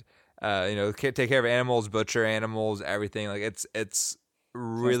and take care of animals, butcher animals, everything. Like it's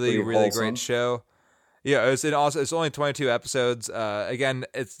really great show. Yeah, it's only 22 episodes. Again,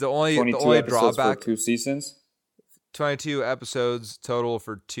 it's the only drawback. For 2 seasons. 22 episodes total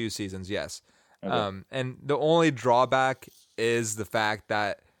for 2 seasons. Yes. Okay. And the only drawback is the fact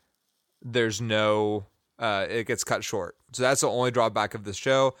that there's no it gets cut short. So that's the only drawback of the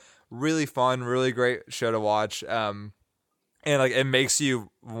show. Really fun, really great show to watch. And like it makes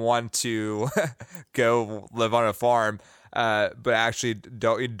you want to go live on a farm, but actually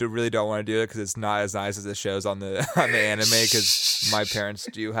really don't want to do it because it's not as nice as it shows on the anime. Because my parents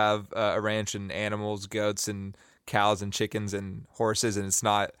do have a ranch and animals, goats and cows and chickens and horses, and it's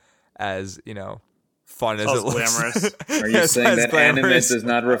not as fun as it looks. Glamorous. Are you saying that anime does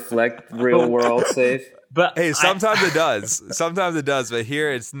not reflect real world safe? But hey, sometimes it does. Sometimes it does, but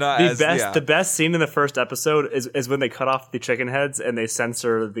here it's not as yeah. The best scene in the first episode is when they cut off the chicken heads and they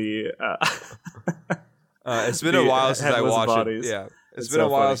censor the. It's been a while since I watched bodies. it. Yeah, it's been so a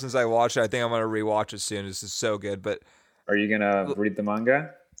while funny. since I watched it. I think I'm gonna rewatch it soon. This is so good. But Are you gonna read the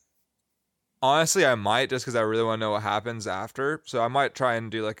manga? honestly, I might just because I really want to know what happens after. So I might try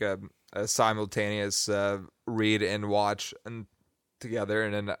and do like a simultaneous read and watch and together,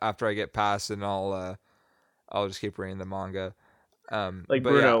 and then after I get past, and I'll just keep reading the manga. Like but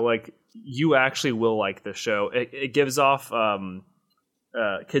Bruno, yeah. like you actually will like the show. It gives off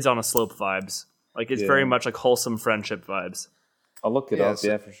Kids on a Slope vibes. Like it's very much like wholesome friendship vibes. I'll look it up.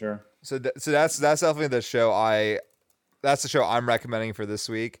 Yeah, for sure. So that's definitely the show that's the show I'm recommending for this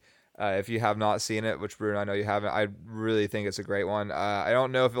week. If you have not seen it, which Bruno, I know you haven't, I really think it's a great one. I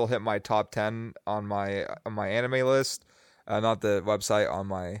don't know if it'll hit my top 10 on my anime list, not the website, on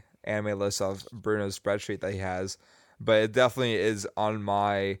my anime list of Bruno's spreadsheet that he has, but it definitely is on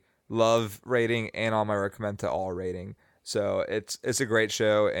my love rating and on my recommend to all rating. So it's a great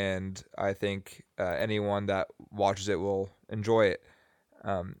show, and I think anyone that watches it will enjoy it.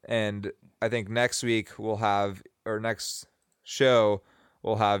 And I think next week next show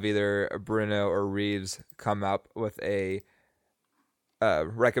we'll have either Bruno or Reeves come up with a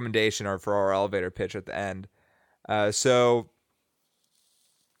recommendation or for our elevator pitch at the end. So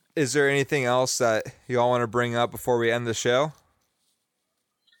is there anything else that you all want to bring up before we end the show?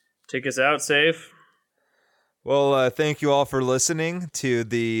 Take us out, Safe. Well, thank you all for listening to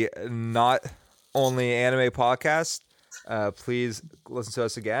the Not Only Anime podcast. Please listen to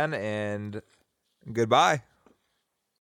us again, and goodbye.